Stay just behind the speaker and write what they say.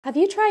Have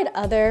you tried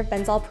other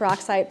benzoyl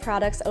peroxide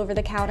products over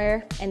the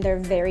counter and they're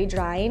very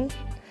drying?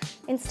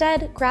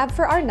 Instead, grab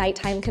for our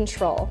Nighttime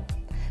Control.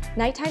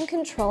 Nighttime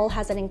Control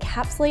has an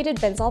encapsulated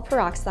benzoyl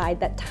peroxide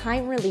that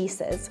time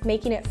releases,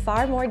 making it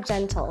far more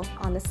gentle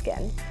on the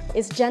skin.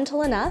 It's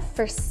gentle enough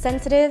for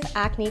sensitive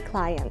acne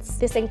clients.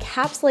 This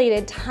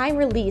encapsulated,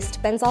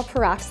 time-released benzoyl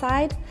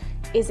peroxide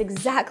is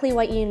exactly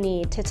what you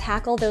need to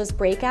tackle those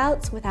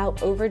breakouts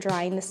without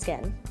over-drying the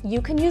skin.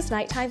 You can use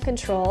Nighttime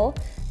Control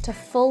to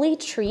fully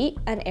treat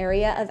an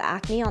area of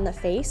acne on the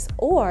face,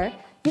 or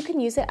you can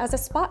use it as a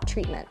spot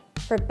treatment.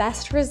 For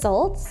best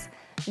results,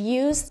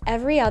 use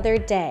every other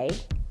day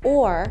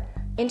or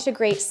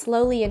integrate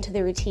slowly into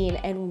the routine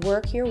and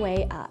work your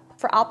way up.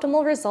 For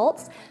optimal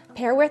results,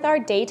 pair with our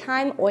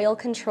Daytime Oil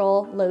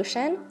Control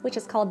Lotion, which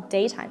is called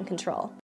Daytime Control.